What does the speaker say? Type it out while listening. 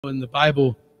In the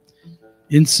Bible,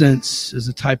 incense is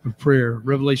a type of prayer.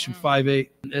 Revelation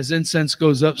 5:8. As incense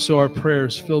goes up, so our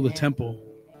prayers fill the temple.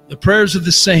 The prayers of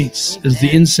the saints is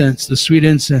the incense, the sweet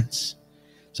incense.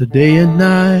 So day and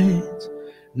night,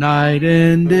 night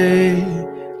and day,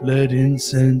 let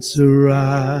incense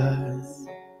arise.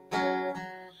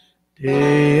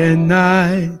 Day and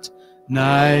night,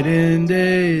 night and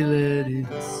day, let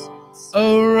incense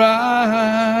arise.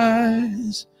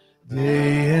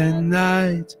 Day and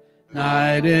night,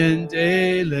 night and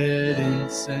day, let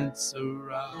incense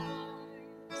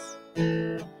arise.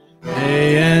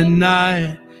 Day and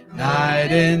night,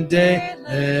 night and day,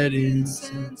 let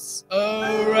incense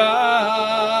arise.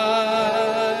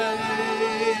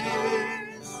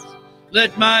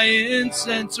 Let my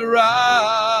incense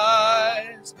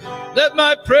arise. Let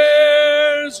my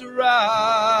prayers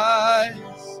arise.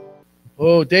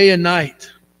 Oh, day and night,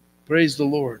 praise the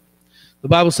Lord. The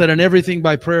Bible said, "In everything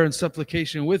by prayer and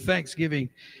supplication with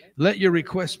thanksgiving, let your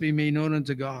requests be made known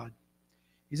unto God."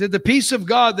 He said, "The peace of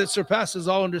God that surpasses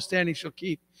all understanding shall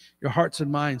keep your hearts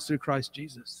and minds through Christ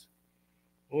Jesus."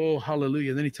 Oh,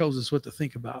 hallelujah. Then he tells us what to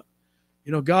think about.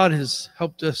 You know, God has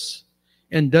helped us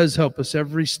and does help us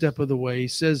every step of the way. He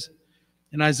says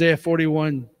in Isaiah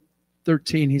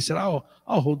 41:13, he said, I'll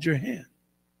hold your hand.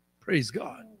 Praise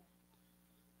God.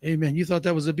 Amen. You thought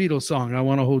that was a Beatles song, "I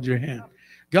want to hold your hand."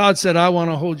 God said, "I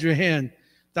want to hold your hand,"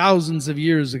 thousands of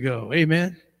years ago.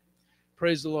 Amen.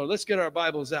 Praise the Lord. Let's get our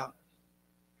Bibles out.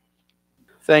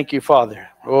 Thank you, Father.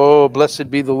 Oh, blessed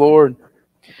be the Lord.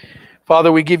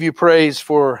 Father, we give you praise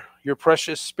for your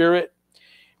precious Spirit.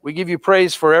 We give you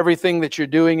praise for everything that you're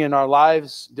doing in our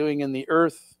lives, doing in the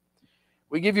earth.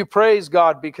 We give you praise,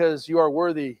 God, because you are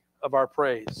worthy of our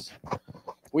praise.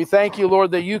 We thank you,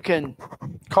 Lord, that you can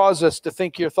cause us to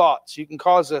think your thoughts. You can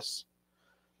cause us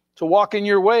to walk in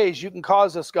your ways. You can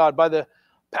cause us, God, by the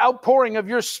outpouring of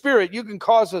your Spirit, you can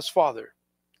cause us, Father,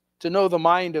 to know the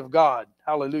mind of God.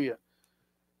 Hallelujah.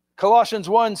 Colossians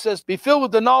 1 says, "Be filled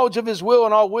with the knowledge of his will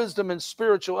and all wisdom and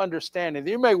spiritual understanding,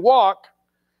 that you may walk."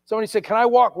 Somebody said, "Can I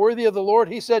walk worthy of the Lord?"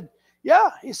 He said,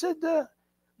 yeah. He said,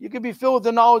 you can be filled with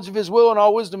the knowledge of his will and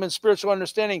all wisdom and spiritual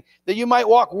understanding, that you might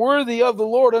walk worthy of the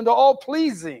Lord unto all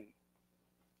pleasing.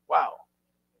 Wow.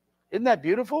 Isn't that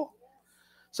beautiful?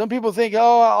 Some people think,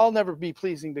 "Oh, I'll never be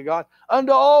pleasing to God."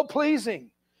 Unto all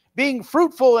pleasing, being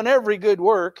fruitful in every good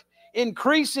work,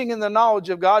 increasing in the knowledge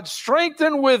of God,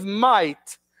 strengthened with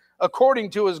might according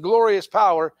to his glorious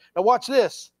power. Now watch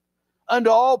this. Unto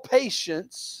all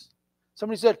patience.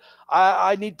 Somebody said,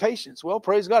 I need patience. Well,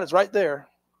 praise God, it's right there.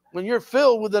 When you're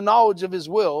filled with the knowledge of his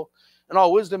will and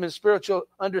all wisdom and spiritual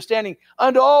understanding,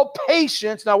 unto all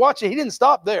patience. Now watch it, he didn't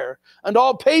stop there. Unto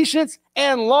all patience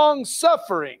and long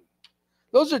suffering.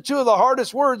 Those are two of the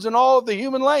hardest words in all of the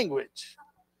human language.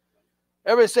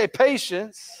 Everybody say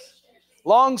patience,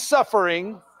 long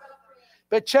suffering.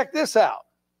 But check this out.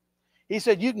 He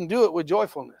said you can do it with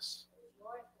joyfulness.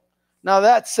 Now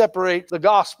that separates the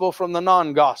gospel from the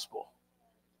non-gospel.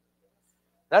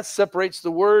 That separates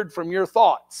the word from your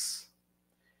thoughts.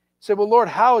 You say, "Well, Lord,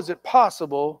 how is it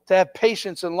possible to have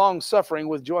patience and long suffering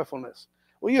with joyfulness?"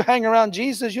 Well, you hang around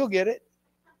Jesus, you'll get it.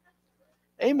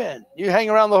 Amen. You hang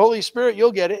around the Holy Spirit,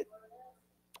 you'll get it.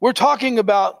 We're talking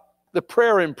about the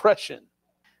prayer impression.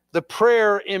 The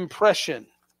prayer impression.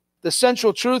 The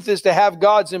central truth is to have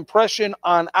God's impression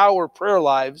on our prayer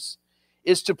lives,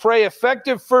 is to pray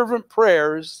effective, fervent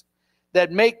prayers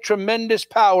that make tremendous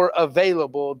power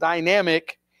available,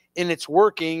 dynamic in its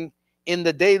working in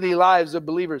the daily lives of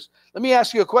believers. Let me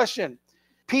ask you a question.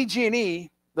 PG&E,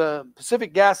 the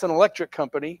Pacific Gas and Electric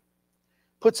Company,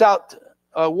 puts out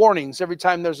warnings every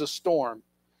time there's a storm.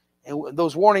 And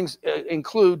those warnings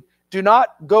include, do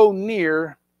not go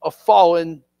near a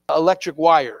fallen electric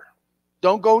wire.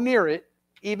 Don't go near it,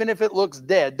 even if it looks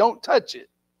dead. Don't touch it.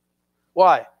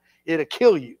 Why? It'll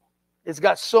kill you. It's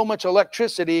got so much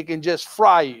electricity, it can just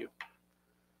fry you.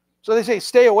 So they say,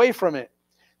 stay away from it.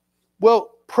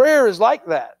 Well, prayer is like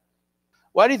that.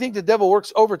 Why do you think the devil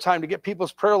works overtime to get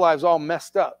people's prayer lives all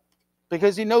messed up?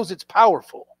 Because he knows it's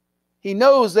powerful. He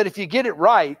knows that if you get it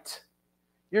right,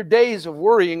 your days of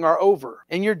worrying are over.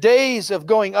 And your days of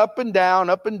going up and down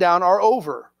are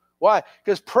over. Why?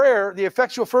 Because prayer, the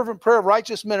effectual fervent prayer of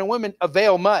righteous men and women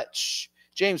avail much.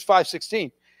 James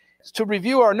 5:16. To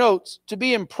review our notes, to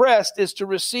be impressed is to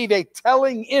receive a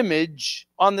telling image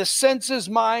on the senses,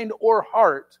 mind, or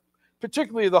heart,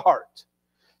 particularly the heart.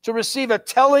 To receive a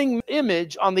telling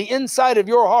image on the inside of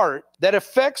your heart that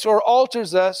affects or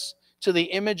alters us to the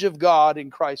image of God in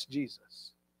Christ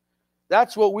Jesus.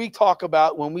 That's what we talk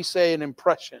about when we say an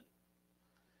impression.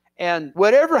 And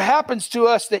whatever happens to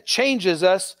us that changes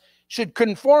us should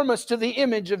conform us to the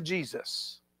image of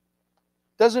Jesus.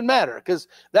 Doesn't matter, because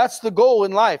that's the goal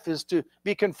in life, is to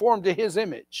be conformed to his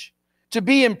image. To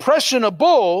be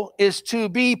impressionable is to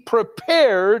be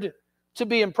prepared to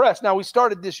be impressed. Now, we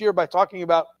started this year by talking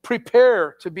about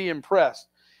prepare to be impressed.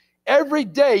 Every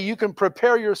day you can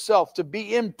prepare yourself to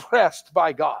be impressed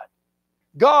by God.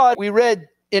 God, we read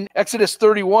in Exodus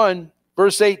 31,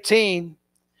 verse 18,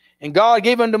 and God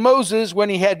gave unto Moses, when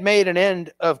he had made an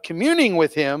end of communing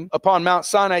with him upon Mount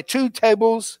Sinai, 2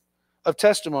 tables of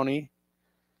testimony,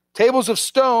 tables of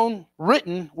stone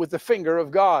written with the finger of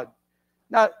God.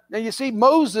 Now you see,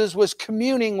 Moses was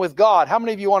communing with God. How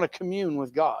many of you want to commune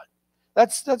with God?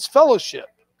 That's fellowship.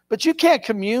 But you can't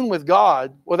commune with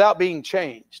God without being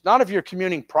changed. Not if you're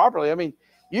communing properly. I mean,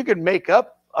 you can make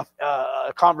up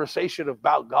a conversation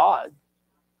about God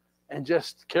and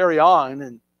just carry on,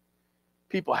 and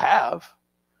people have.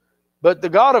 But the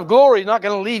God of glory is not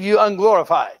going to leave you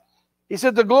unglorified. He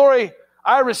said, the glory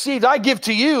I received, I give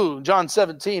to you, John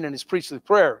 17 in his priestly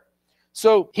prayer.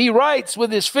 So he writes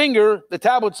with his finger the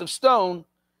tablets of stone,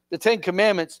 the 10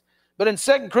 commandments. But in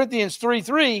 2 Corinthians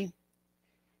 3:3,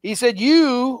 he said,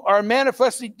 you are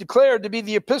manifestly declared to be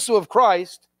the epistle of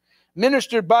Christ,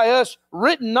 ministered by us,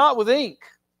 written not with ink.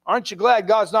 Aren't you glad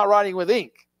God's not writing with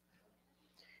ink?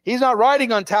 He's not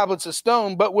writing on tablets of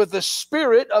stone, but with the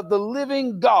Spirit of the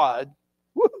living God.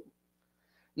 Woo!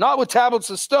 Not with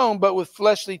tablets of stone, but with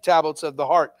fleshly tablets of the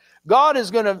heart. God is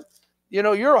going to,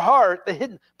 your heart,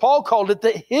 Paul called it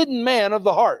the hidden man of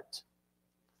the heart.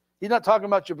 He's not talking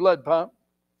about your blood pump.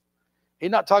 He's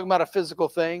not talking about a physical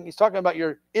thing. He's talking about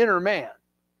your inner man.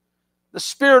 The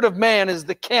spirit of man is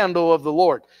the candle of the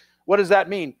Lord. What does that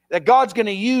mean? That God's going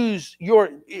to use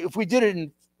if we did it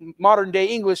in modern day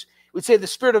English, we'd say the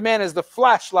spirit of man is the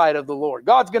flashlight of the Lord.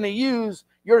 God's going to use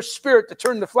your spirit to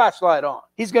turn the flashlight on.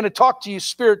 He's going to talk to you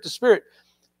spirit to spirit.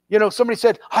 Somebody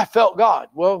said, I felt God.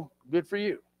 Well, good for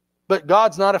you. But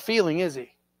God's not a feeling, is he?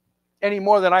 Any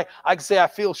more than I can say I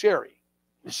feel Sherry.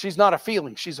 She's not a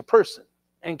feeling. She's a person.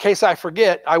 In case I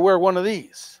forget, I wear one of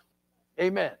these.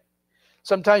 Amen.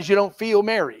 Sometimes you don't feel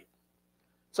married.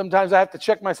 Sometimes I have to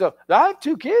check myself. I have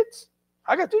 2 kids.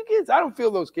 I got 2 kids. I don't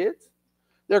feel those kids.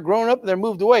 They're grown up and they're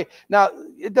moved away. Now,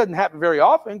 it doesn't happen very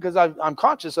often because I'm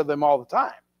conscious of them all the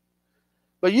time.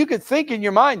 But you could think in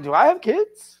your mind, do I have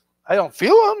kids? I don't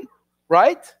feel them,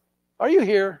 right? Are you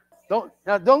here? Don't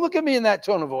look at me in that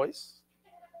tone of voice.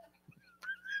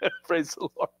 Praise the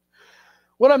Lord.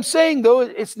 What I'm saying, though,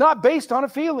 it's not based on a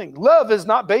feeling. Love is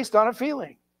not based on a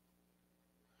feeling.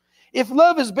 If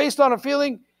love is based on a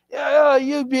feeling,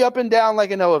 you'd be up and down like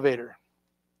an elevator.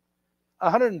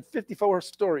 154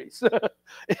 stories.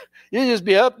 You just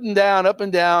be up and down, up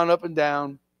and down, up and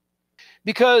down.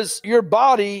 Because your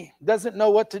body doesn't know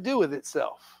what to do with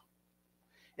itself.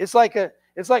 It's like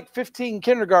 15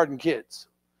 kindergarten kids.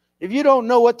 If you don't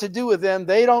know what to do with them,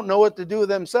 they don't know what to do with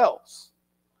themselves.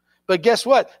 But guess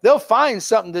what? They'll find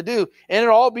something to do, and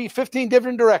it'll all be 15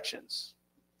 different directions.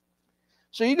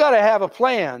 So you got to have a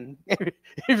plan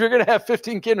if you're going to have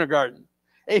 15 kindergarten.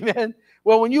 Amen.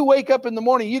 Well, when you wake up in the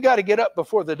morning, you got to get up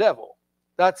before the devil.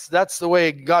 That's the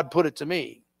way God put it to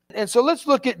me. And so let's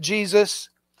look at Jesus.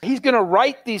 He's going to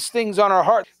write these things on our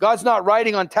heart. God's not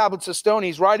writing on tablets of stone.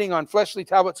 He's writing on fleshly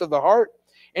tablets of the heart.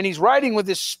 And he's writing with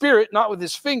his spirit, not with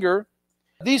his finger.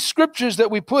 These scriptures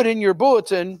that we put in your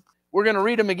bulletin, we're going to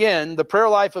read them again. The prayer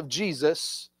life of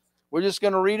Jesus. We're just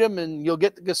going to read them and you'll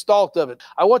get the gestalt of it.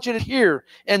 I want you to hear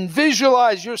and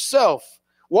visualize yourself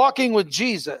walking with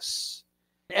Jesus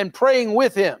and praying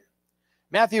with him.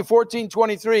 Matthew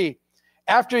 14:23.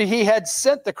 After he had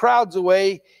sent the crowds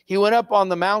away, he went up on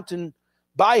the mountain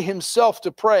by himself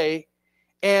to pray.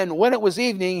 And when it was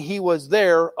evening, he was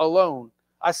there alone.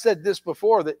 I said this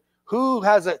before, that who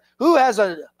has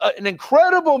an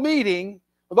incredible meeting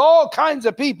with all kinds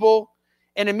of people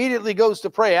and immediately goes to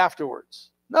pray afterwards?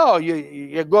 No,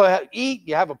 you go ahead, eat,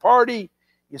 you have a party,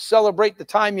 you celebrate the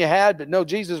time you had, but no,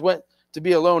 Jesus went to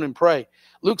be alone and pray.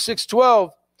 Luke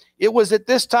 6:12, it was at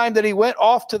this time that he went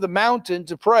off to the mountain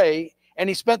to pray, and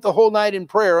he spent the whole night in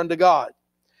prayer unto God.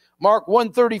 Mark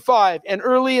 1:35, and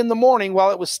early in the morning,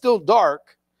 while it was still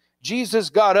dark, Jesus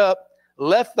got up,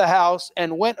 left the house,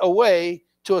 and went away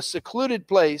to a secluded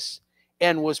place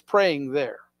and was praying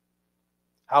there.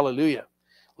 Hallelujah.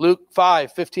 Luke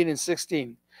 5:15 and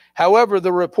 16. However,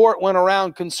 the report went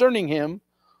around concerning him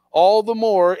all the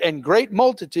more, and great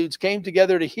multitudes came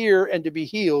together to hear and to be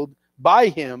healed by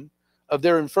him of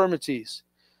their infirmities.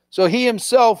 So he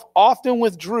himself often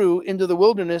withdrew into the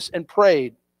wilderness and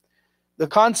prayed. The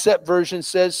Concept version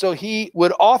says, so he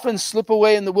would often slip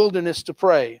away in the wilderness to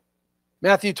pray.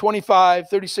 Matthew 25,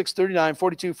 36, 39,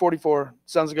 42, 44.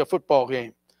 Sounds like a football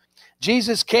game.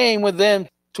 Jesus came with them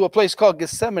to a place called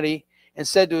Gethsemane and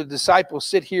said to the disciples,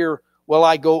 sit here while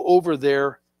I go over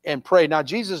there and pray. Now,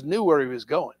 Jesus knew where he was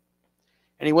going,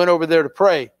 and he went over there to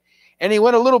pray. And he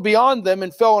went a little beyond them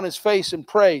and fell on his face and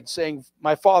prayed, saying,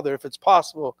 my Father, if it's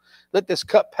possible, let this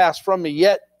cup pass from me,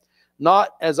 yet not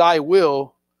as I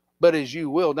will, but as you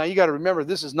will. Now, you got to remember,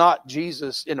 this is not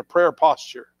Jesus in a prayer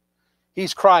posture.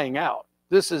 He's crying out.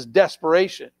 This is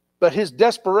desperation. But his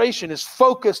desperation is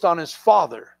focused on his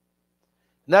Father.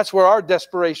 And that's where our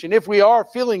desperation, if we are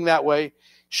feeling that way,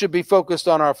 should be focused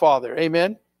on our Father.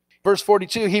 Amen? Verse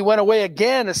 42, he went away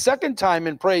again a second time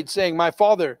and prayed, saying, my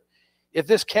Father, if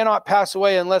this cannot pass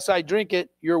away unless I drink it,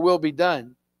 your will be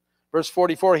done. Verse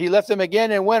 44, he left them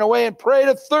again and went away and prayed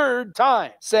a third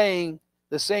time, saying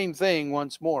the same thing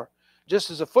once more. Just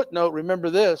as a footnote, remember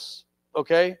this,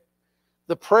 okay?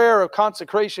 The prayer of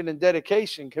consecration and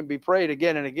dedication can be prayed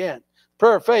again and again.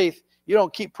 Prayer of faith, you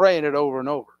don't keep praying it over and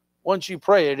over. Once you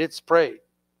pray it, it's prayed.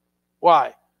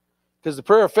 Why? Because the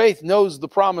prayer of faith knows the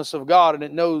promise of God, and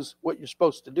it knows what you're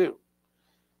supposed to do.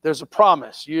 There's a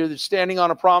promise. You're either standing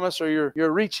on a promise or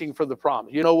you're reaching for the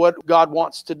promise. You know what God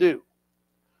wants to do.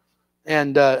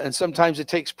 And sometimes it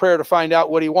takes prayer to find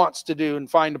out what he wants to do and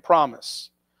find a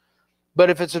promise. But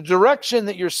if it's a direction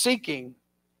that you're seeking,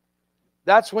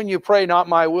 that's when you pray, not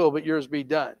my will, but yours be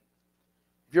done.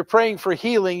 If you're praying for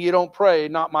healing, you don't pray,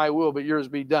 not my will, but yours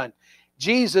be done.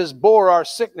 Jesus bore our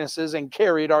sicknesses and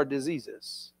carried our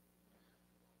diseases.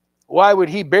 Why would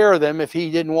he bear them if he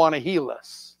didn't want to heal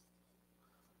us?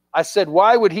 I said,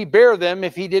 why would he bear them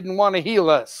if he didn't want to heal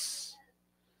us?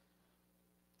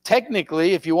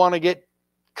 Technically, if you want to get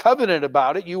covenant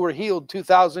about it, you were healed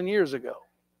 2,000 years ago.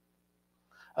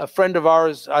 A friend of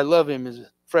ours, I love him, is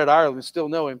Fred Ireland, still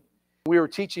know him. We were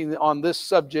teaching on this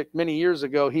subject many years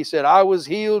ago. He said, I was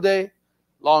healed a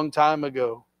long time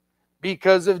ago.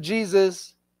 Because of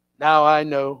Jesus, now I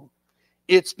know.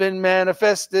 It's been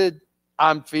manifested.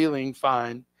 I'm feeling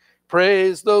fine.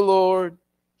 Praise the Lord.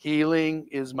 Healing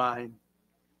is mine.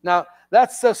 Now,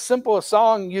 that's so simple a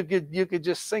song, you could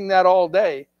just sing that all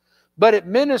day. But it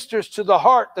ministers to the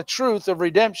heart the truth of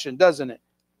redemption, doesn't it?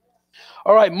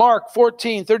 All right, Mark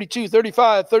 14, 32,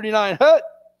 35, 39.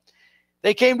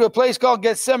 They came to a place called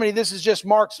Gethsemane. This is just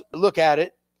Mark's look at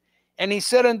it. And he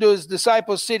said unto his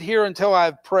disciples, sit here until I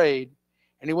have prayed.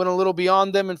 And he went a little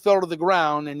beyond them and fell to the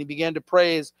ground. And he began to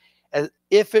pray as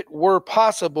if it were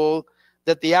possible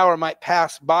that the hour might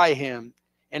pass by him.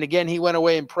 And again, he went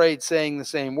away and prayed, saying the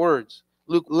same words.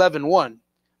 Luke 11:1.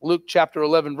 Luke chapter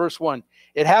 11, verse 1.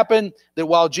 It happened that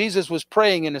while Jesus was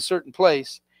praying in a certain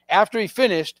place, after he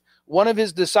finished, one of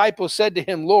his disciples said to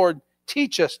him, Lord,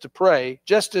 teach us to pray,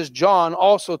 just as John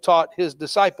also taught his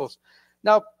disciples.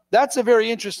 Now, that's a very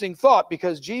interesting thought,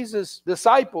 because Jesus'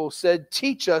 disciples said,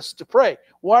 teach us to pray.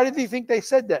 Why did you think they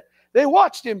said that? They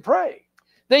watched him pray.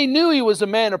 They knew he was a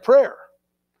man of prayer.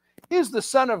 He was the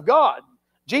Son of God.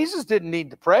 Jesus didn't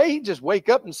need to pray. He'd just wake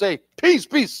up and say, peace,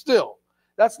 peace, still.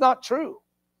 That's not true.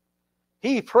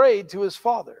 He prayed to his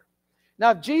Father.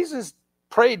 Now, if Jesus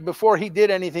prayed before he did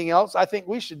anything else, I think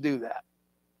we should do that.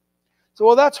 So,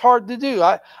 well, that's hard to do.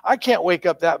 I can't wake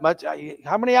up that much.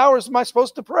 How many hours am I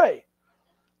supposed to pray?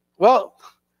 Well,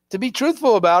 to be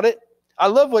truthful about it, I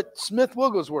love what Smith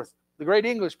Wigglesworth, the great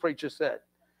English preacher, said.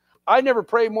 I never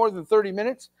pray more than 30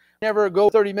 minutes. Never go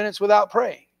 30 minutes without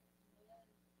praying.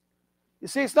 You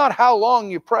see, it's not how long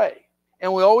you pray.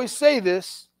 And we always say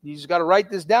this. You just got to write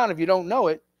this down if you don't know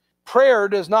it. Prayer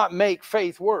does not make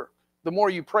faith work. The more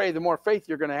you pray, the more faith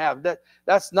you're going to have.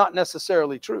 That's not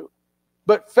necessarily true.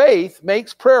 But faith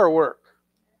makes prayer work.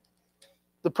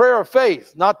 The prayer of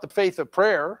faith, not the faith of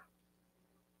prayer.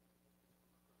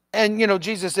 And,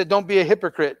 Jesus said, don't be a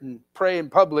hypocrite and pray in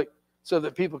public so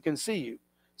that people can see you.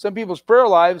 Some people's prayer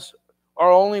lives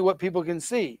are only what people can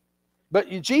see. But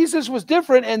Jesus was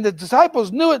different, and the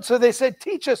disciples knew it, so they said,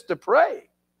 teach us to pray.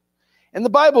 And the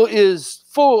Bible is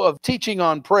full of teaching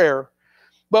on prayer.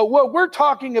 But what we're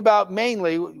talking about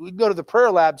mainly, we go to the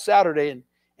prayer lab Saturday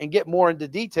and get more into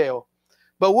detail.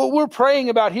 But what we're praying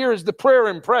about here is the prayer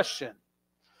impression.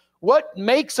 What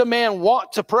makes a man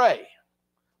want to pray?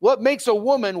 What makes a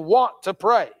woman want to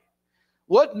pray?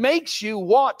 What makes you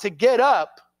want to get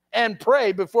up and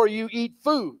pray before you eat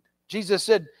food? Jesus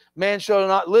said, man shall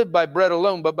not live by bread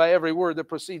alone, but by every word that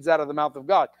proceeds out of the mouth of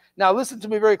God. Now listen to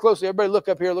me very closely. Everybody look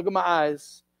up here. Look at my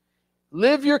eyes.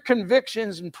 Live your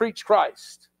convictions and preach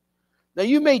Christ. Now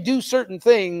you may do certain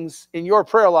things in your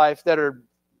prayer life that are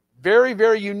very,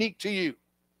 very unique to you.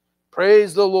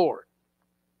 Praise the Lord.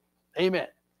 Amen.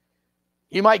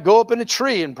 You might go up in a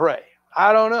tree and pray.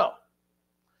 I don't know.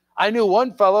 I knew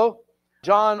one fellow,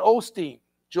 John Osteen,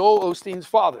 Joel Osteen's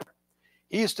father.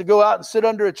 He used to go out and sit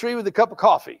under a tree with a cup of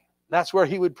coffee. That's where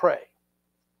he would pray.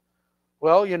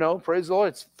 Well, you know, praise the Lord.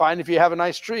 It's fine if you have a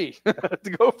nice tree to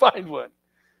go find one.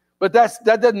 But that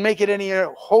doesn't make it any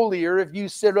holier if you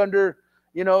sit under,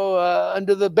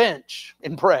 under the bench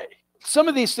and pray. Some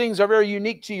of these things are very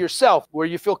unique to yourself, where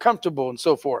you feel comfortable and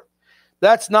so forth.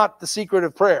 That's not the secret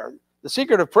of prayer. The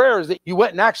secret of prayer is that you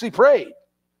went and actually prayed.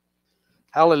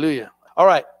 Hallelujah. All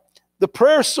right. The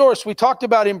prayer source, we talked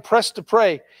about impressed to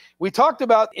pray. We talked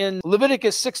about in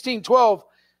Leviticus 16:12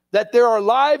 that there are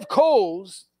live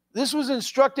coals. This was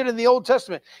instructed in the Old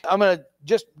Testament. I'm going to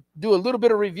just do a little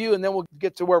bit of review and then we'll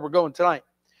get to where we're going tonight.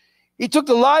 He took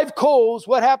the live coals.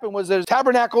 What happened was there's a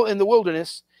tabernacle in the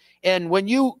wilderness. And when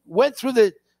you went through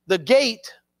the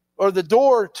gate or the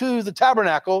door to the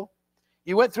tabernacle,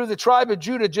 you went through the tribe of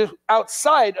Judah just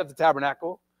outside of the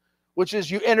tabernacle, which is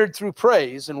you entered through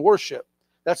praise and worship.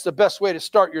 That's the best way to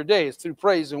start your day, is through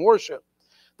praise and worship.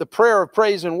 The prayer of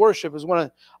praise and worship is one of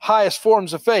the highest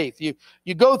forms of faith. You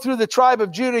go through the tribe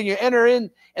of Judah, you enter in,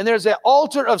 and there's an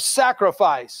altar of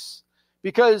sacrifice,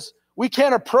 because we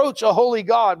can't approach a holy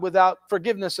God without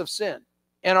forgiveness of sin.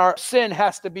 And our sin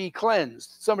has to be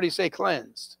cleansed. Somebody say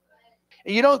cleansed.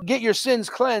 And you don't get your sins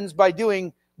cleansed by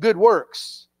doing good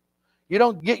works. You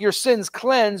don't get your sins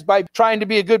cleansed by trying to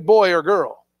be a good boy or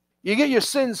girl. You get your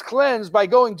sins cleansed by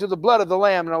going to the blood of the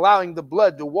Lamb and allowing the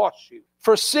blood to wash you.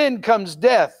 For sin comes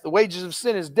death. The wages of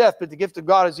sin is death, but the gift of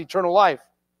God is eternal life.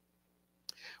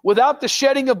 Without the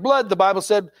shedding of blood, the Bible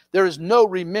said, there is no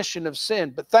remission of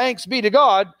sin. But thanks be to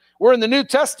God, we're in the New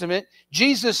Testament.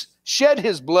 Jesus shed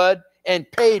his blood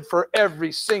and paid for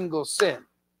every single sin.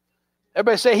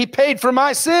 Everybody say, he paid for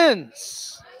my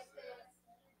sins.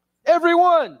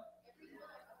 Everyone.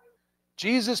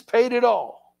 Jesus paid it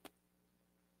all.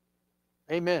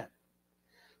 Amen.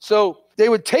 So they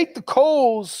would take the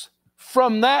coals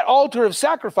from that altar of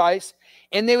sacrifice,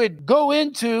 and they would go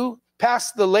into,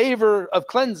 past the laver of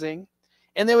cleansing,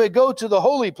 and they would go to the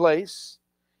holy place.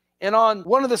 And on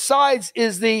one of the sides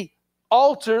is the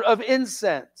altar of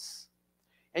incense.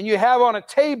 And you have on a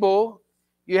table,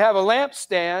 you have a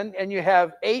lampstand, and you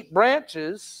have 8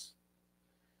 branches.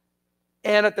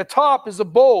 And at the top is a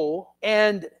bowl,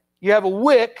 and you have a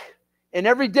wick. And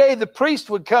every day the priest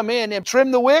would come in and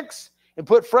trim the wicks and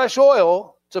put fresh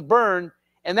oil to burn.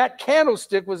 And that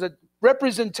candlestick was a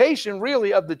representation,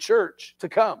 really, of the church to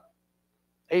come.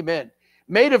 Amen.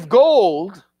 Made of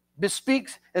gold,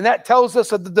 bespeaks, and that tells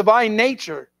us of the divine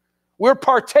nature. We're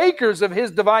partakers of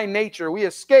his divine nature. We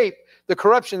escape the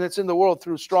corruption that's in the world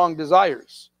through strong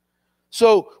desires.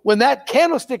 So when that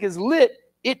candlestick is lit,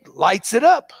 it lights it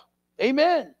up.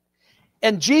 Amen.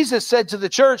 And Jesus said to the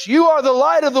church, you are the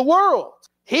light of the world.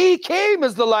 He came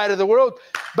as the light of the world,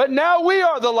 but now we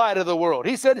are the light of the world.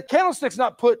 He said, candlestick's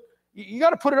not put, you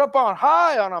got to put it up on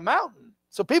high on a mountain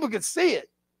so people can see it.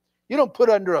 You don't put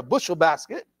it under a bushel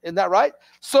basket. Isn't that right?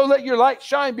 So let your light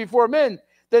shine before men,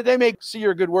 that they may see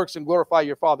your good works and glorify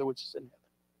your Father which is in heaven.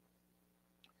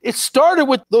 It started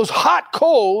with those hot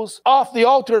coals off the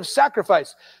altar of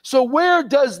sacrifice. So where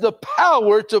does the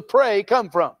power to pray come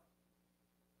from?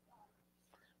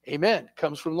 Amen. It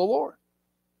comes from the Lord.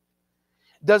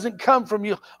 It doesn't come from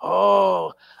you.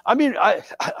 Oh, I mean, I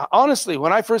honestly,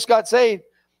 when I first got saved,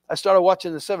 I started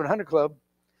watching the 700 Club,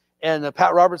 and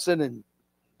Pat Robertson and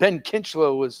Ben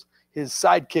Kinchlow was his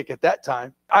sidekick at that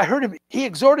time. I heard him. He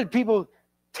exhorted people,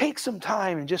 take some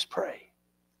time and just pray.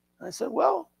 And I said,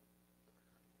 well,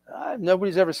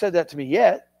 nobody's ever said that to me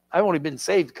yet. I've only been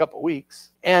saved a couple of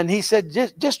weeks. And he said,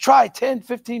 just try 10,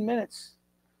 15 minutes.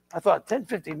 I thought, 10,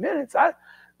 15 minutes?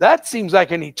 That seems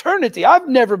like an eternity. I've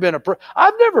never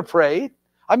prayed.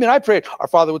 I mean, I prayed, our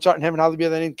Father which art in heaven, hallowed be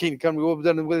thy name, kingdom come, your will be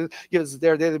done with us. Give us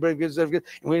their daily bread, give us every good.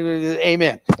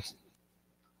 Amen.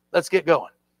 Let's get going.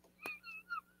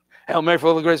 Hail Mary,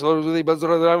 full of grace, the Lord is with thee, blessed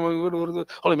art thou,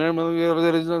 Holy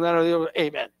Mary,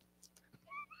 amen.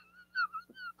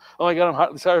 Oh my God,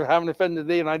 I'm sorry for having offended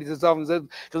thee. And I just often said,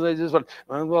 because I just went,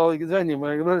 well,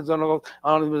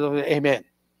 amen.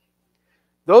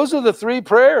 Those are the 3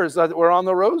 prayers that were on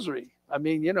the rosary. I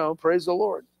mean, praise the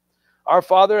Lord. Our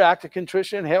Father, act of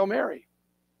contrition, Hail Mary.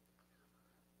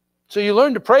 So you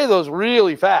learn to pray those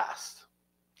really fast.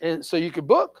 And so you could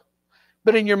book.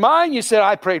 But in your mind, you said,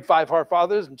 I prayed 5 Our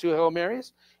Fathers and 2 Hail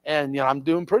Marys. And I'm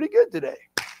doing pretty good today.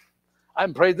 I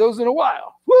haven't prayed those in a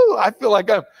while. Woo! I feel like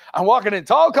I'm walking in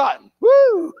tall cotton.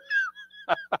 Woo!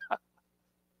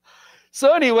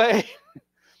 So anyway,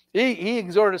 he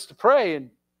exhorted us to pray. And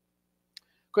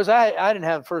because I didn't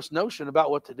have first notion about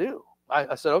what to do.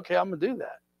 I said, okay, I'm going to do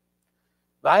that.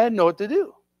 But I didn't know what to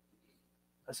do.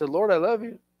 I said, Lord, I love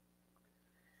you.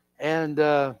 And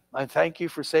I thank you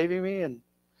for saving me.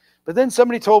 But then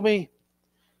somebody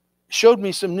showed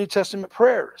me some New Testament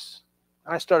prayers.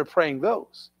 And I started praying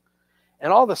those.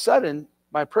 And all of a sudden,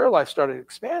 my prayer life started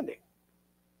expanding.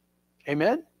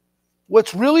 Amen?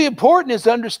 What's really important is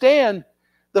to understand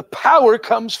the power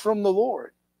comes from the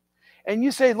Lord. And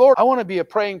you say, Lord, I want to be a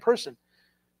praying person.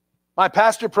 My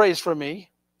pastor prays for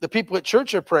me. The people at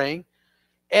church are praying.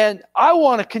 And I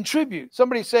want to contribute.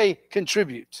 Somebody say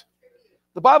contribute.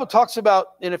 The Bible talks about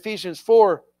in Ephesians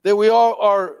 4 that we all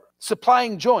are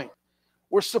supplying joint.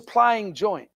 We're supplying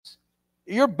joints.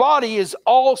 Your body is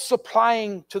all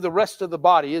supplying to the rest of the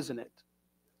body, isn't it?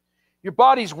 Your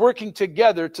body's working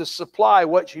together to supply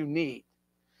what you need.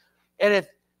 And if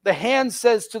the hand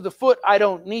says to the foot, I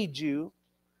don't need you,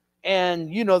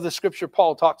 and you know the scripture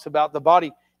Paul talks about, the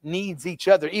body needs each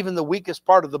other. Even the weakest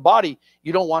part of the body,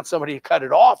 you don't want somebody to cut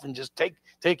it off and just take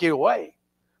it away.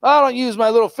 I don't use my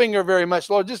little finger very much,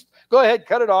 Lord. Just go ahead,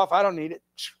 cut it off. I don't need it.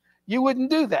 You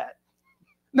wouldn't do that.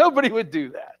 Nobody would do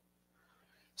that.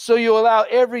 So you allow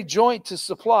every joint to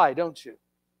supply, don't you?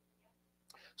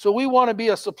 So we want to be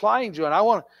a supplying joint.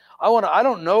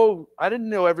 I didn't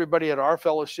know everybody at our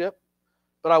fellowship,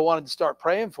 but I wanted to start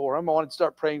praying for them. I wanted to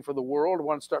start praying for the world. I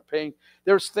wanted to start praying.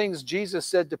 There's things Jesus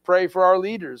said to pray for our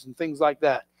leaders and things like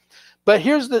that. But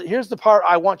here's the part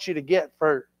I want you to get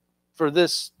for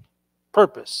this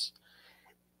purpose.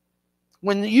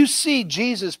 When you see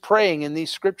Jesus praying in these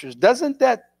scriptures, doesn't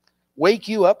that wake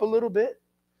you up a little bit?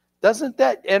 Doesn't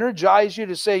that energize you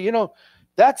to say, you know,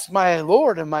 that's my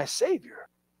Lord and my Savior?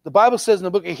 The Bible says in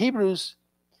the book of Hebrews,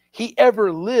 he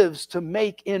ever lives to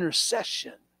make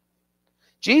intercession.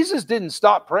 Jesus didn't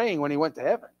stop praying when he went to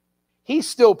heaven. He's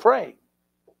still praying.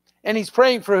 And he's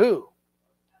praying for who?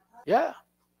 Yeah.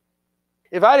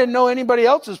 If I didn't know anybody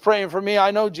else is praying for me, I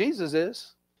know Jesus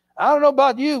is. I don't know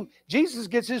about you. Jesus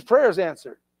gets his prayers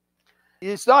answered.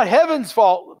 It's not heaven's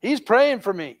fault. He's praying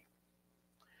for me.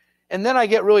 And then I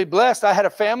get really blessed. I had a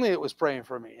family that was praying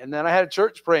for me. And then I had a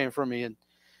church praying for me. And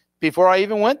before I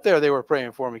even went there, they were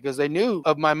praying for me because they knew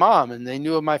of my mom and they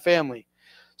knew of my family.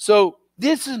 So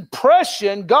this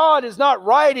impression, God is not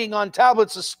writing on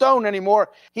tablets of stone anymore.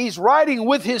 He's writing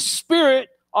with his Spirit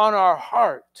on our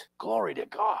heart. Glory to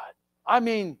God. I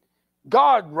mean,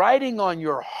 God writing on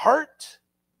your heart,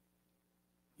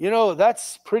 you know,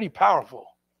 that's pretty powerful.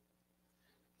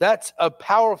 That's a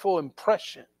powerful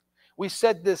impression. We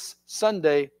said this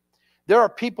Sunday, there are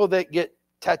people that get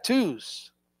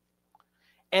tattoos.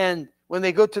 And when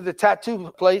they go to the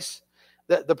tattoo place,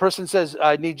 the person says,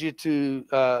 I need you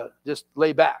to just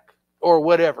lay back or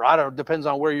whatever. I don't know, depends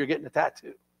on where you're getting the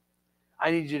tattoo. I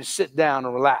need you to sit down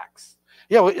and relax.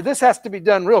 Yeah, well, this has to be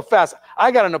done real fast.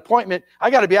 I got an appointment. I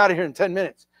got to be out of here in 10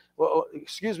 minutes. Well,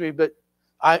 excuse me, but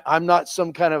I'm not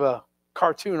some kind of a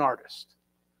cartoon artist.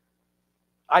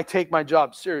 I take my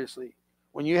job seriously.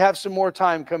 When you have some more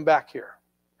time, come back here.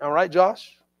 All right,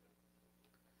 Josh?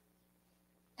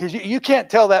 Because you can't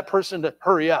tell that person to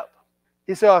hurry up.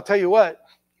 He said, I'll tell you what.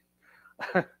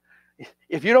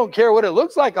 If you don't care what it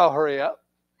looks like, I'll hurry up.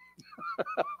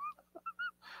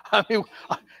 I mean,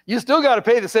 you still got to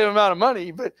pay the same amount of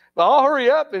money, but I'll hurry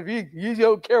up if you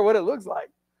don't care what it looks like.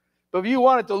 But if you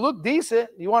want it to look decent,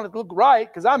 you want it to look right,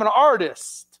 because I'm an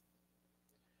artist.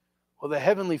 Well, the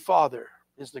Heavenly Father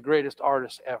is the greatest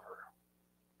artist ever.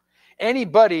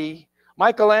 Anybody,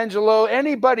 Michelangelo,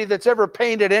 anybody that's ever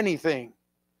painted anything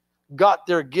got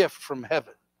their gift from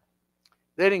heaven.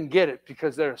 They didn't get it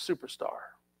because they're a superstar.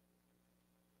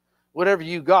 Whatever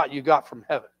you got from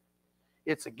heaven.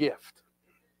 It's a gift.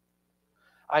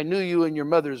 I knew you in your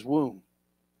mother's womb.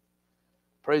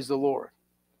 Praise the Lord.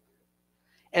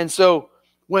 And so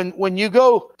when you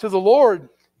go to the Lord,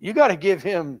 you got to give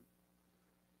him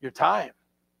your time,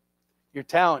 your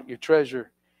talent, your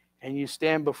treasure, and you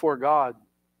stand before God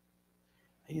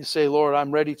and you say, Lord,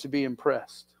 I'm ready to be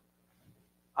impressed.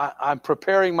 I'm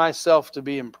preparing myself to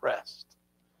be impressed.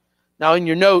 Now in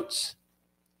your notes,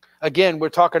 again, we're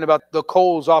talking about the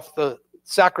coals off the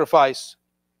sacrifice.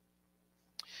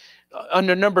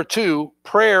 Under number 2,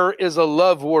 prayer is a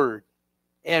love word.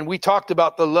 And we talked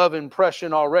about the love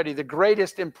impression already. The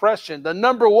greatest impression, the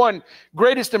number 1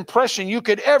 greatest impression you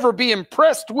could ever be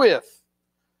impressed with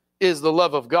is the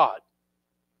love of God.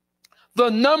 The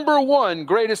number 1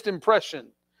 greatest impression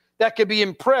that could be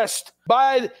impressed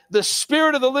by the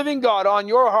Spirit of the living God on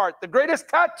your heart. The greatest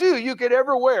tattoo you could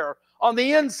ever wear on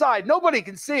the inside. Nobody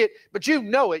can see it, but you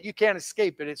know it. You can't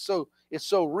escape it. It's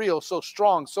so real, so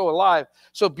strong, so alive,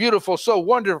 so beautiful, so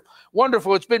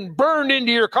wonderful. It's been burned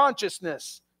into your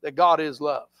consciousness that God is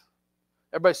love.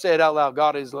 Everybody say it out loud.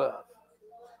 God is love.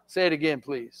 Say it again,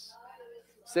 please.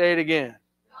 Say it again.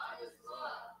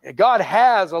 God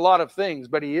has a lot of things,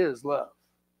 but he is love.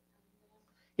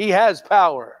 He has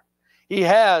power. He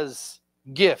has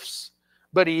gifts,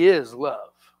 but he is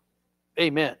love.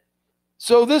 Amen.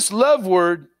 So this love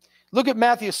word, look at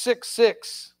Matthew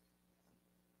 6:6.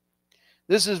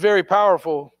 This is very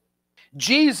powerful.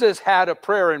 Jesus had a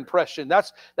prayer impression.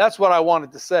 That's what I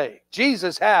wanted to say.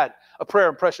 Jesus had a prayer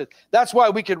impression. That's why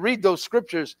we could read those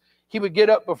scriptures. He would get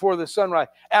up before the sunrise.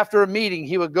 After a meeting,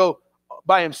 he would go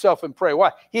by himself and pray.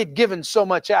 Why? He had given so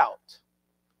much out.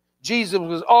 Jesus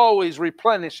was always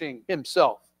replenishing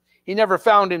himself. He never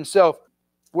found himself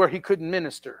where he couldn't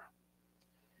minister,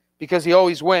 because he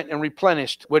always went and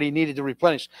replenished what he needed to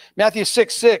replenish. Matthew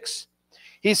 6:6,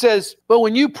 he says, but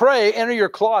when you pray, enter your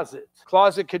closet.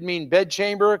 Closet could mean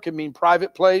bedchamber, it could mean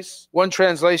private place. One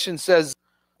translation says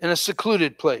in a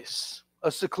secluded place. A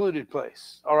secluded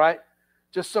place, all right?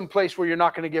 Just some place where you're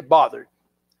not going to get bothered.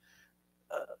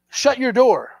 Shut your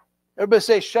door. Everybody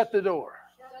say, shut the door.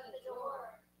 Shut the door.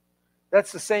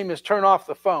 That's the same as turn off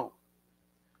the phone.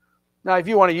 Now, if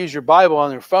you want to use your Bible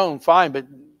on your phone, fine, but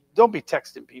don't be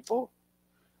texting people.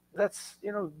 That's,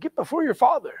 get before your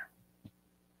Father.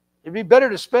 It'd be better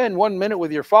to spend 1 minute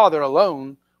with your Father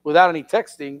alone without any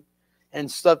texting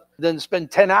and stuff than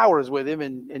spend 10 hours with him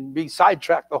and be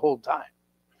sidetracked the whole time.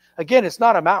 Again, it's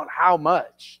not about how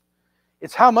much.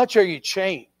 It's how much are you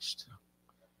changed.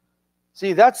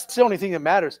 See, that's the only thing that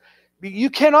matters. You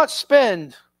cannot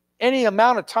spend any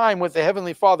amount of time with the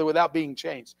Heavenly Father without being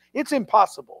changed. It's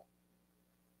impossible.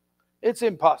 It's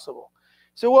impossible.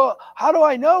 So, well, how do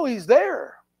I know he's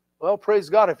there? Well, praise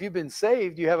God, if you've been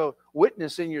saved, you have a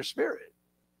witness in your spirit.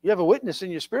 You have a witness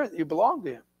in your spirit that you belong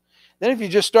to him. Then if you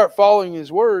just start following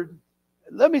his word,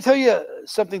 let me tell you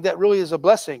something that really is a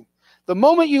blessing. The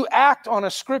moment you act on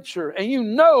a scripture and you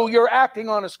know you're acting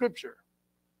on a scripture,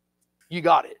 you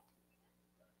got it.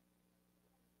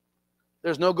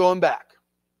 There's no going back,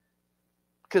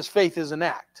 because faith is an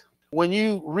act. When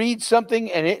you read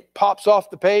something and it pops off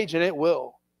the page, and it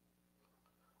will.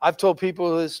 I've told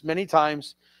people this many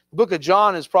times. The book of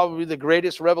John is probably the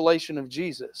greatest revelation of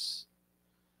Jesus.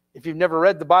 If you've never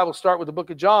read the Bible, start with the book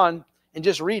of John and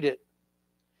just read it.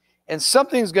 And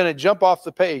something's going to jump off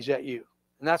the page at you.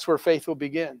 And that's where faith will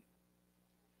begin.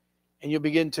 And you'll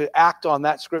begin to act on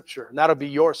that scripture. And that'll be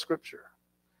your scripture.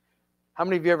 How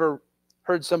many of you ever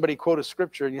heard somebody quote a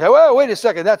scripture and you say, well, wait a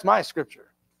second, that's my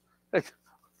scripture. Like,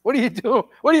 what are you doing?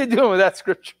 What are you doing with that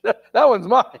scripture? That one's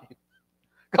mine.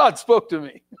 God spoke to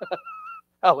me.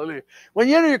 Hallelujah. When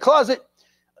you enter your closet,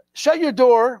 shut your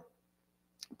door,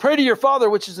 pray to your Father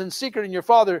which is in secret, and your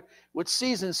Father which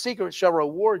sees in secret shall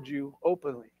reward you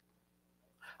openly.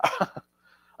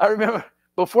 I remember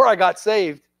before I got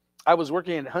saved, I was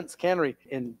working in Hunt's Cannery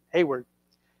in Hayward.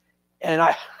 And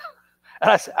I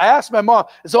asked my mom,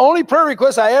 it's the only prayer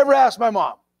request I ever asked my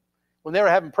mom. When they were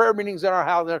having prayer meetings in our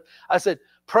house, I said,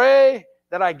 pray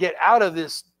that I get out of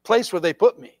this place where they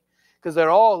put me. Because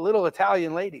they're all little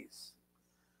Italian ladies.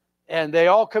 And they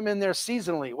all come in there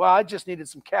seasonally. Well, I just needed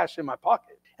some cash in my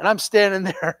pocket. And I'm standing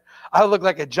there. I look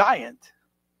like a giant.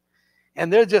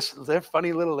 And they're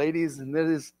funny little ladies.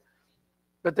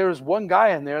 But there was one guy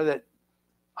in there that,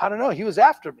 I don't know, he was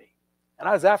after me. And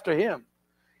I was after him.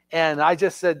 And I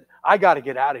just said, I got to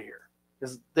get out of here.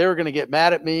 Because they were going to get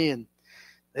mad at me and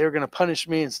they were going to punish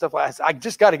me and stuff like that. I said, I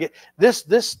just got to get,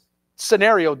 this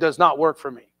scenario does not work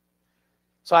for me.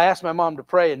 So I asked my mom to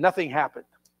pray and nothing happened.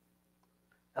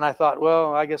 And I thought,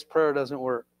 well, I guess prayer doesn't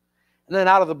work. And then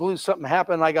out of the blue, something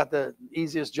happened. And I got the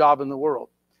easiest job in the world.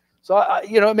 So,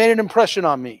 it made an impression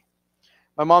on me.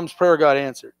 My mom's prayer got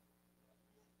answered.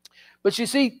 But you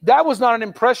see, that was not an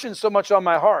impression so much on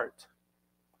my heart.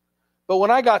 But when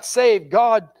I got saved,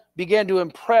 God began to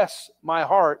impress my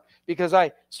heart because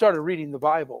I started reading the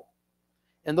Bible.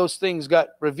 And those things got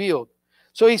revealed.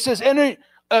 So he says, enter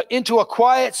into a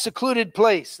quiet, secluded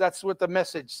place. That's what the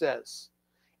message says.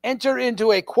 Enter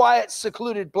into a quiet,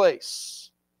 secluded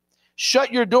place.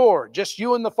 Shut your door, just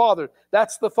you and the Father.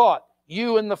 That's the thought,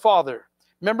 you and the Father.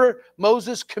 Remember,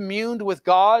 Moses communed with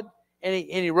God, and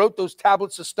he wrote those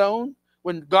tablets of stone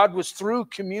when God was through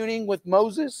communing with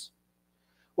Moses.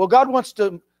 Well, God wants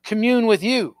to commune with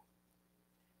you.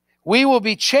 We will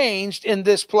be changed in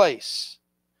this place.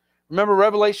 Remember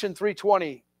Revelation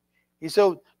 3:20. He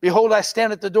said, behold, I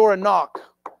stand at the door and knock.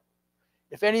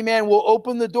 If any man will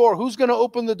open the door, who's going to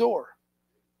open the door?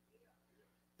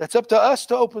 That's up to us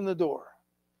to open the door.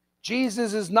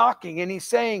 Jesus is knocking and he's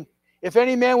saying, if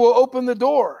any man will open the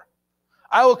door,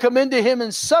 I will come into him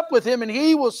and sup with him and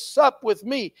he will sup with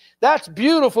me. That's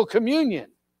beautiful communion.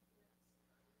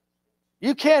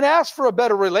 You can't ask for a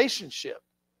better relationship.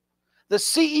 The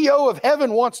CEO of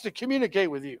heaven wants to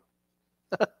communicate with you.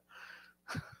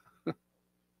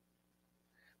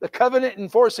 The covenant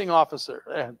enforcing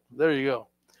officer. There you go.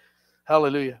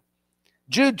 Hallelujah.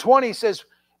 Jude 20 says,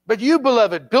 but you,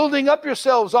 beloved, building up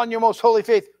yourselves on your most holy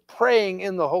faith, praying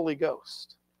in the Holy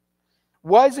Ghost.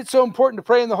 Why is it so important to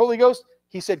pray in the Holy Ghost?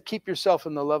 He said, keep yourself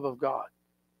in the love of God.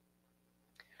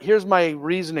 Here's my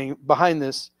reasoning behind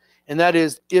this, and that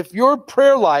is, if your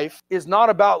prayer life is not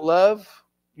about love,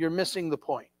 you're missing the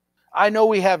point. I know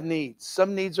we have needs.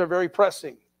 Some needs are very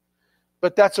pressing,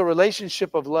 but that's a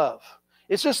relationship of love.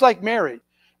 It's just like marriage.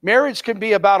 Marriage can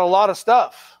be about a lot of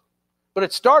stuff, but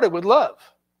it started with love.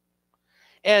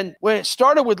 And when it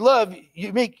started with love,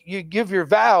 you give your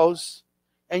vows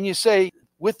and you say,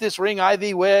 with this ring I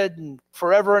thee wed, and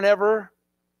forever and ever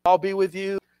I'll be with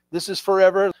you. This is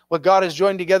forever. What God has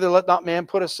joined together, let not man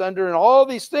put asunder. And all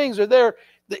these things are there.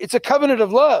 It's a covenant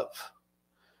of love.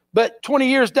 But 20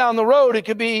 years down the road, it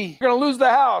could be, we're going to lose the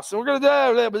house, and we're going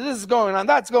to, but this is going on,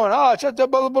 that's going on, blah,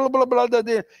 blah, blah, blah,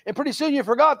 blah. And pretty soon you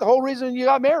forgot the whole reason you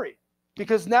got married.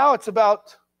 Because now it's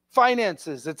about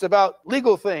finances, it's about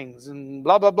legal things, and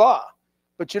blah, blah, blah.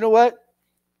 But you know what?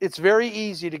 It's very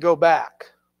easy to go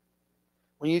back.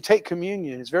 When you take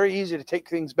communion, it's very easy to take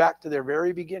things back to their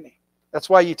very beginning. That's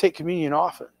why you take communion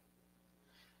often.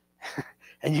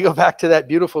 And you go back to that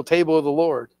beautiful table of the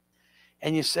Lord,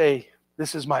 and you say,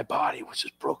 this is my body, which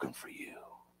is broken for you.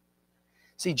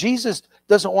 See, Jesus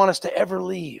doesn't want us to ever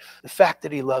leave the fact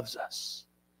that he loves us.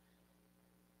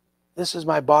 This is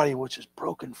my body, which is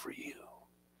broken for you.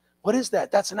 What is that?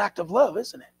 That's an act of love,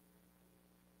 isn't it?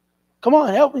 Come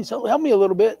on, help me a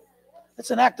little bit.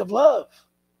 It's an act of love.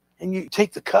 And you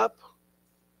take the cup.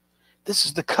 This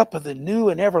is the cup of the new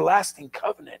and everlasting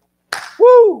covenant.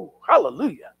 Woo!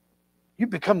 Hallelujah. You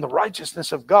become the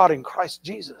righteousness of God in Christ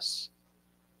Jesus.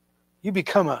 You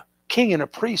become a king and a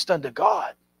priest unto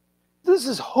God. This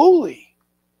is holy.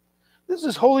 This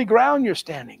is holy ground you're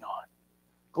standing on.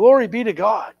 Glory be to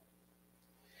God.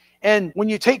 And when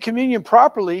you take communion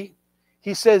properly,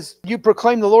 he says, you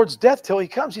proclaim the Lord's death till he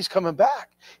comes. He's coming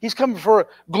back. He's coming for a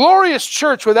glorious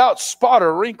church without spot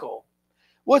or wrinkle.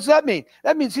 What's that mean?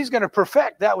 That means he's going to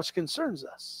perfect that which concerns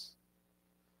us.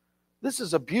 This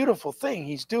is a beautiful thing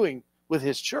he's doing with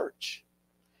his church.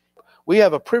 We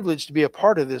have a privilege to be a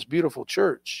part of this beautiful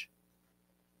church.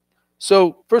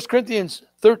 So 1 Corinthians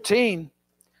 13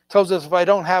 tells us if I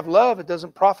don't have love, it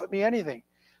doesn't profit me anything.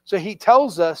 So he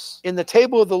tells us in the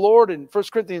table of the Lord in 1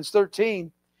 Corinthians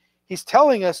 13, he's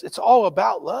telling us it's all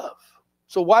about love.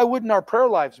 So why wouldn't our prayer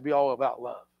lives be all about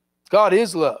love? God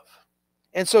is love.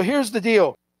 And so here's the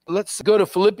deal. Let's go to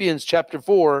Philippians chapter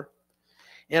 4.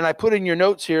 And I put in your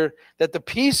notes here that the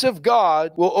peace of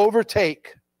God will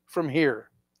overtake from here.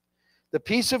 The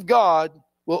peace of God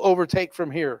will overtake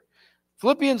from here.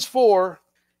 Philippians 4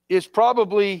 is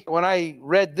probably, when I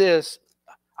read this,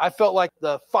 I felt like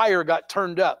the fire got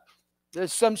turned up.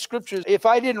 There's some scriptures, if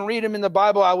I didn't read them in the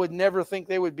Bible, I would never think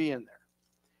they would be in there.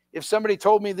 If somebody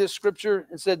told me this scripture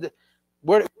and said,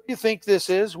 where do you think this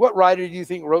is? What writer do you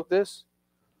think wrote this?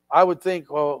 I would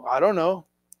think, well, I don't know.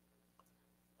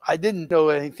 I didn't know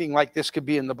anything like this could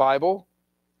be in the Bible.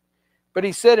 But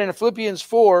he said in Philippians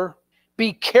 4,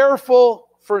 be careful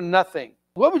for nothing.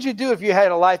 What would you do if you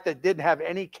had a life that didn't have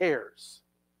any cares?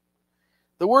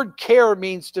 The word care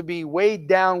means to be weighed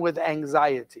down with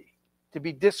anxiety, to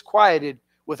be disquieted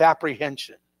with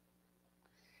apprehension.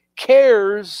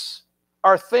 Cares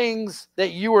are things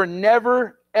that you were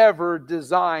never, ever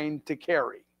designed to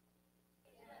carry.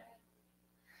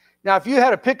 Now, if you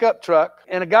had a pickup truck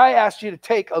and a guy asked you to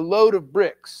take a load of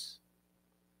bricks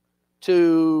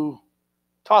to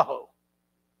Tahoe,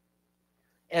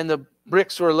 and the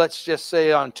bricks were, let's just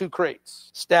say, on 2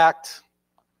 crates, stacked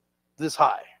this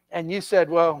high, and you said,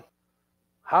 well,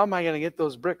 how am I going to get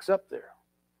those bricks up there?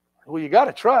 Well, you got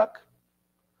a truck.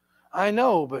 I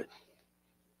know, but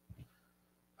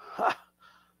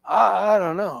I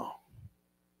don't know.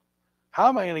 How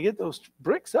am I going to get those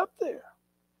bricks up there?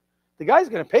 The guy's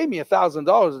going to pay me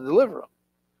 $1,000 to deliver them.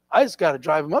 I just got to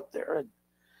drive them up there.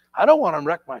 I don't want to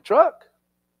wreck my truck.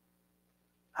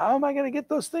 How am I going to get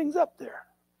those things up there?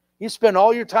 You spend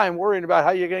all your time worrying about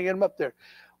how you're going to get them up there.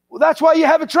 Well, that's why you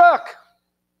have a truck.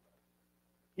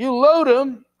 You load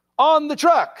them on the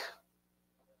truck.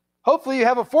 Hopefully you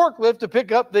have a forklift to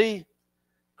pick up the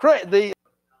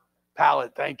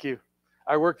pallet. Thank you.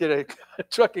 I worked at a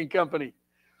trucking company.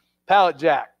 Pallet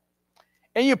jack.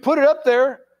 And you put it up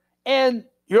there and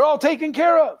you're all taken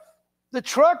care of. The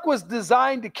truck was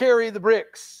designed to carry the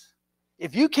bricks.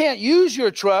 If you can't use your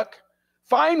truck,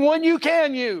 find one you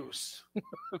can use.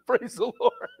 Praise the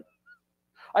Lord.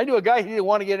 I knew a guy, he didn't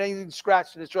want to get anything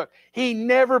scratched in his truck. He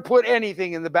never put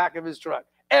anything in the back of his truck,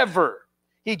 ever.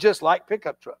 He just liked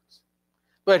pickup trucks.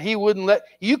 But he wouldn't let,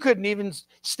 you couldn't even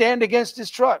stand against his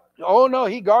truck. Oh no,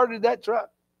 he guarded that truck.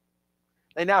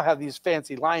 They now have these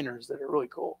fancy liners that are really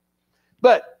cool.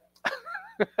 But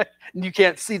you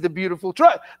can't see the beautiful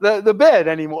truck, the bed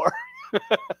anymore.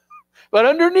 But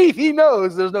underneath, he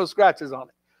knows there's no scratches on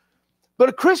it.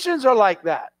 But Christians are like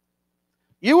that.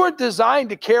 You weren't designed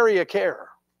to carry a care,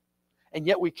 and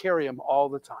yet we carry them all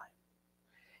the time.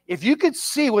 If you could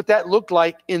see what that looked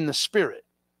like in the spirit,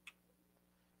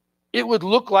 it would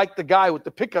look like the guy with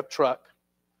the pickup truck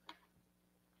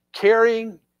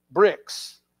carrying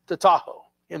bricks to Tahoe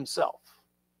himself.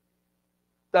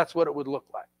 That's what it would look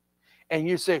like. And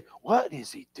you say, what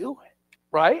is he doing?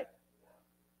 Right?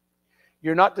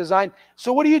 You're not designed.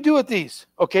 So what do you do with these?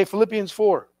 Okay, Philippians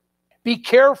 4. Be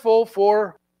careful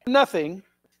for nothing.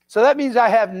 So that means I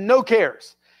have no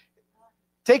cares.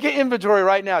 Take an inventory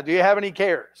right now. Do you have any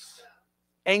cares?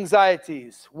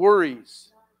 Anxieties,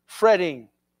 worries, fretting,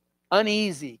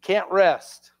 uneasy, can't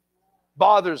rest,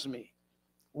 bothers me.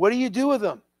 What do you do with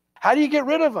them? How do you get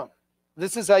rid of them?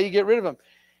 This is how you get rid of them.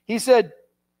 He said,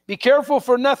 be careful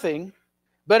for nothing,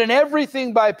 but in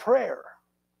everything by prayer.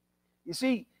 You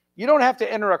see, you don't have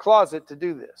to enter a closet to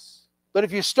do this. But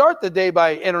if you start the day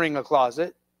by entering a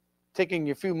closet,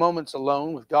 taking a few moments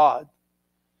alone with God,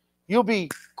 you'll be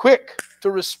quick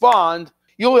to respond.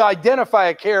 You'll identify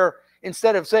a care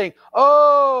instead of saying,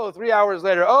 oh, 3 hours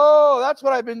later, oh, that's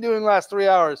what I've been doing last 3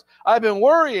 hours. I've been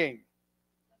worrying.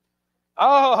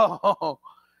 Oh,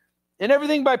 in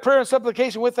everything by prayer and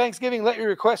supplication with thanksgiving, let your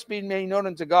requests be made known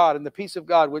unto God, and the peace of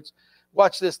God, which,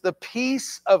 watch this, the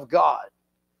peace of God,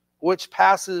 which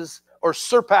passes or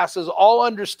surpasses all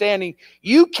understanding.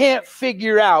 You can't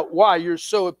figure out why you're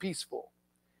so peaceful.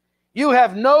 You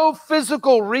have no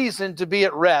physical reason to be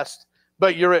at rest,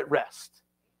 but you're at rest.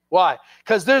 Why?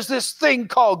 Because there's this thing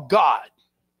called God.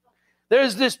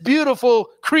 There's this beautiful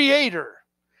creator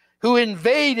who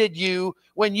invaded you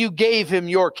when you gave him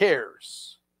your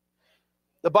cares.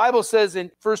 The Bible says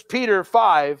in 1 Peter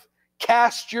 5,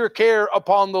 cast your care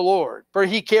upon the Lord, for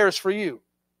he cares for you.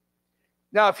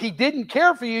 Now, if he didn't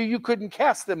care for you, you couldn't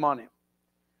cast them on him.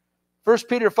 1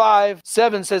 Peter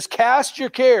 5:7 says, cast your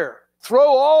care. Throw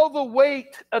all the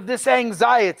weight of this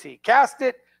anxiety. Cast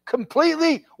it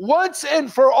completely once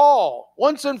and for all,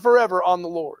 once and forever on the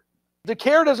Lord. The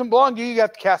care doesn't belong to you. You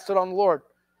have to cast it on the Lord.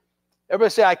 Everybody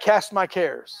say, I cast my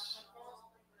cares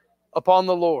upon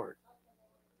the Lord.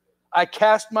 I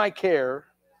cast my care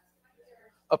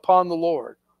upon the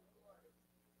Lord.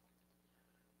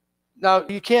 Now,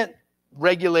 you can't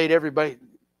regulate everybody,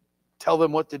 tell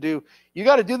them what to do. You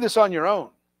got to do this on your own.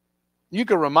 You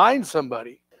can remind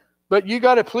somebody, but you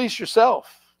got to police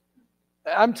yourself.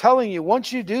 I'm telling you,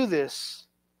 once you do this,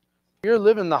 you're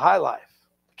living the high life.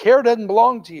 Care doesn't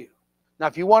belong to you. Now,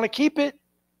 if you want to keep it,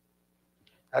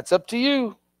 that's up to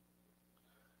you.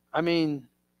 I mean,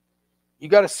 you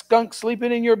got a skunk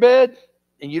sleeping in your bed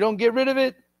and you don't get rid of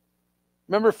it.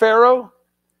 Remember Pharaoh,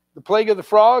 the plague of the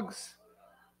frogs?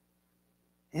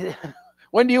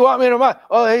 When do you want me to mind?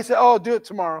 Oh, he said, oh, do it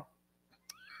tomorrow.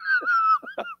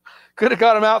 Could have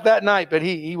got him out that night, but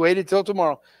he waited till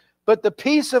tomorrow. But the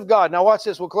peace of God. Now watch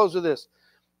this. We'll close with this.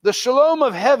 The shalom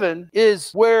of heaven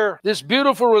is where this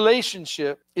beautiful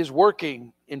relationship is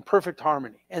working in perfect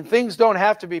harmony. And things don't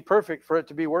have to be perfect for it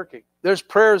to be working. There's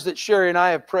prayers that Sherry and I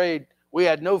have prayed. We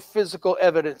had no physical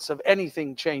evidence of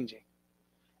anything changing.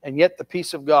 And yet the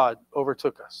peace of God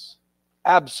overtook us.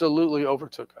 Absolutely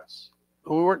overtook us.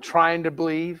 We weren't trying to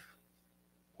believe.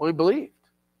 We believed.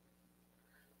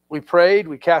 We prayed.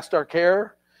 We cast our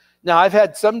care. Now, I've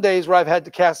had some days where I've had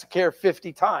to cast a care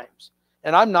 50 times.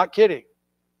 And I'm not kidding.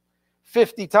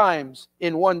 50 times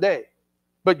in one day.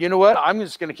 But you know what? I'm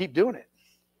just going to keep doing it.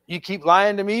 You keep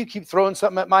lying to me. You keep throwing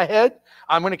something at my head.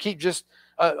 I'm going to keep just,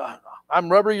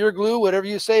 I'm rubber, you're glue. Whatever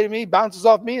you say to me bounces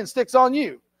off me and sticks on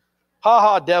you. Ha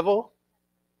ha, devil.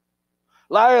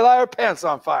 Liar, liar, pants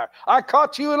on fire. I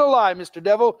caught you in a lie, Mr.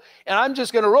 Devil, and I'm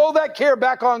just going to roll that care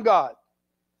back on God.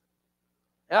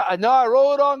 I know I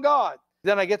roll it on God.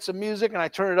 Then I get some music and I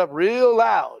turn it up real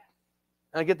loud.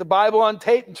 And I get the Bible on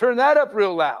tape and turn that up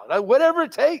real loud. Whatever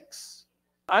it takes.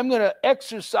 I'm going to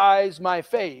exercise my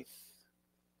faith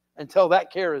until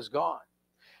that care is gone.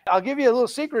 I'll give you a little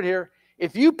secret here.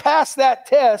 If you pass that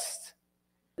test,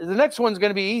 the next one's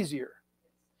going to be easier.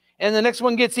 And the next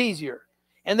one gets easier.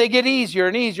 And they get easier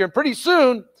and easier. And pretty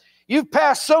soon, you've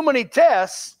passed so many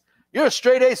tests, you're a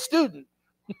straight A student.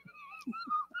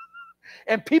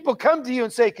 And people come to you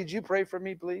and say, could you pray for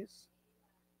me, please?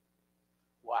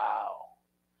 Wow.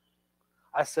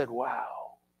 I said,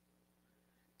 wow.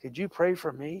 Could you pray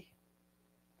for me?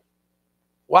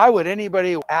 Why would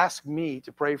anybody ask me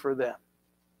to pray for them?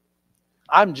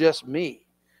 I'm just me.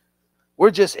 We're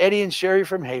just Eddie and Sherry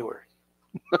from Hayward.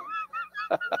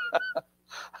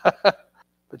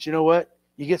 But you know what?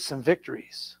 You get some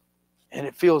victories, and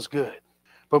it feels good.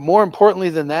 But more importantly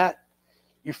than that,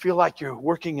 you feel like you're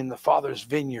working in the Father's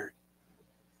vineyard.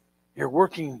 You're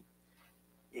working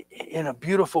in a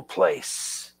beautiful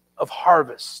place of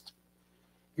harvest.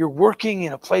 You're working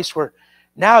in a place where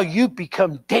now you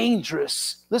become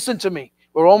dangerous. Listen to me.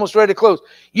 We're almost ready to close.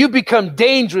 You become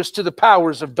dangerous to the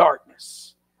powers of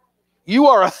darkness. You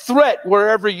are a threat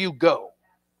wherever you go.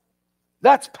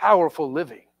 That's powerful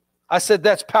living. I said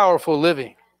that's powerful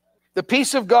living. The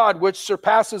peace of God, which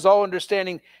surpasses all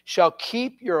understanding, shall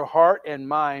keep your heart and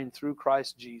mind through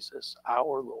Christ Jesus,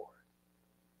 our Lord.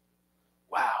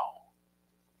 Wow.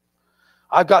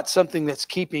 I've got something that's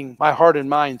keeping my heart and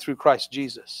mind through Christ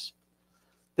Jesus.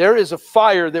 There is a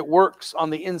fire that works on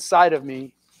the inside of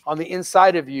me, on the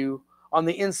inside of you, on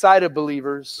the inside of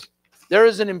believers. There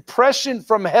is an impression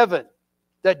from heaven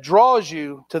that draws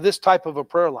you to this type of a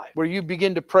prayer life, where you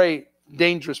begin to pray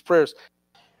dangerous prayers.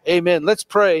 Amen. Let's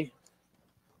pray.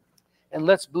 And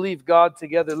let's believe God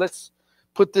together. Let's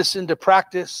put this into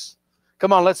practice.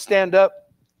 Come on, let's stand up.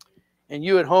 And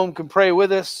you at home can pray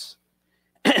with us.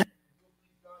 Thank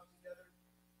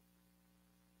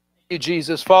you,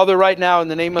 Jesus. Father, right now in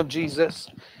the name of Jesus,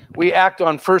 we act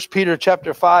on 1 Peter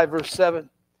chapter 5, verse 7.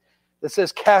 That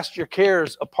says, cast your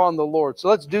cares upon the Lord. So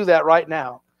let's do that right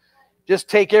now. Just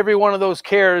take every one of those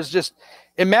cares. Just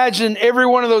imagine every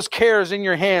one of those cares in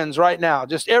your hands right now.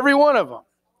 Just every one of them.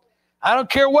 I don't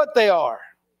care what they are.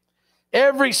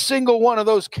 Every single one of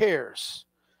those cares.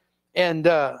 And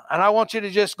I want you to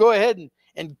just go ahead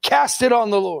and cast it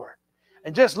on the Lord.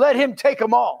 And just let Him take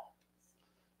them all.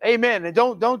 Amen. And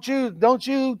don't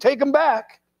you take them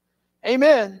back.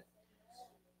 Amen.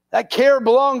 That care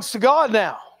belongs to God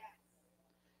now.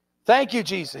 Thank you,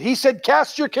 Jesus. He said,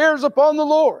 cast your cares upon the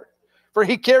Lord, for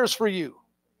He cares for you.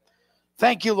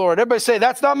 Thank you, Lord. Everybody say,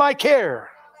 that's not my care.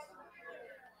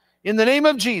 In the name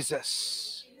of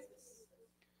Jesus.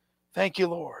 Thank you,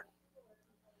 Lord.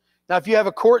 Now, if you have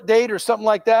a court date or something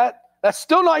like that, that's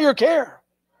still not your care.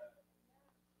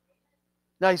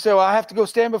 Now you say, well, I have to go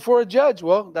stand before a judge.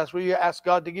 Well, that's where you ask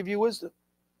God to give you wisdom.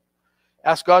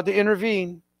 Ask God to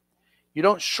intervene. You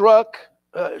don't shrug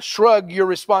your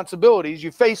responsibilities.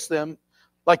 You face them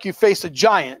like you face a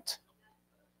giant.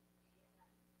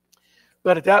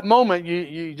 But at that moment,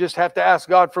 you just have to ask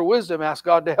God for wisdom, ask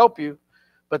God to help you.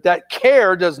 But that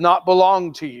care does not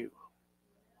belong to you.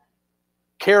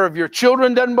 Care of your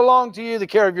children doesn't belong to you. The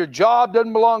care of your job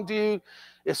doesn't belong to you.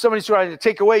 If somebody's trying to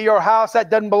take away your house,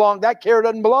 that care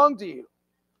doesn't belong to you.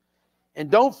 And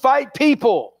don't fight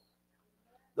people.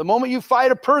 The moment you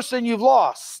fight a person, you've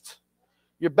lost.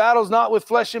 Your battle's not with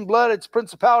flesh and blood, it's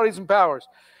principalities and powers.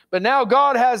 But now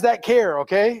God has that care,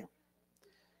 okay?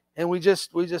 And we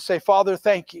just say, Father,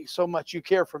 thank you so much you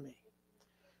care for me.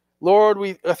 Lord,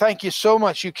 we thank you so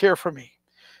much you care for me.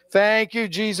 Thank you,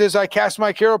 Jesus. I cast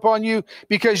my care upon you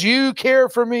because you care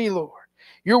for me, Lord.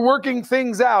 You're working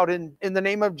things out in the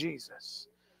name of Jesus.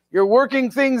 You're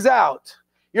working things out.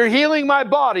 You're healing my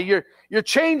body. You're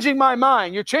changing my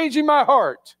mind. You're changing my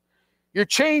heart. You're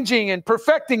changing and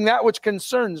perfecting that which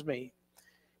concerns me.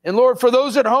 And Lord, for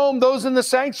those at home, those in the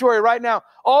sanctuary right now,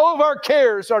 all of our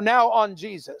cares are now on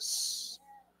Jesus.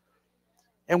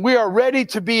 And we are ready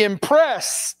to be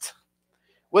impressed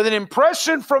with an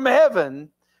impression from heaven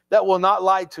that will not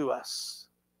lie to us.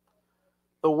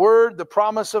 The word, the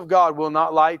promise of God will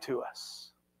not lie to us.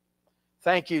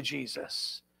 Thank you,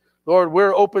 Jesus. Lord,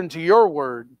 we're open to your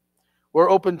word. We're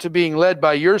open to being led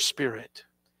by your Spirit.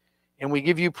 And we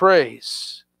give you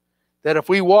praise that if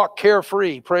we walk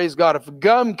carefree, praise God, if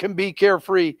gum can be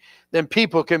carefree, then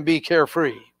people can be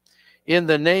carefree. In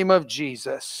the name of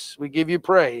Jesus, we give you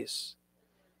praise.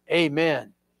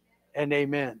 Amen and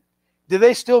amen. Do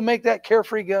they still make that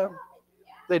carefree gum?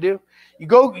 They do? You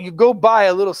go buy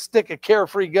a little stick of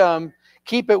carefree gum,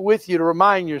 keep it with you to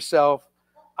remind yourself,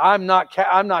 I'm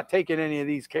not taking any of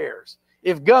these cares.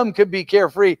 If gum could be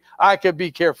carefree, I could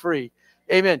be carefree.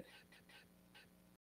 Amen.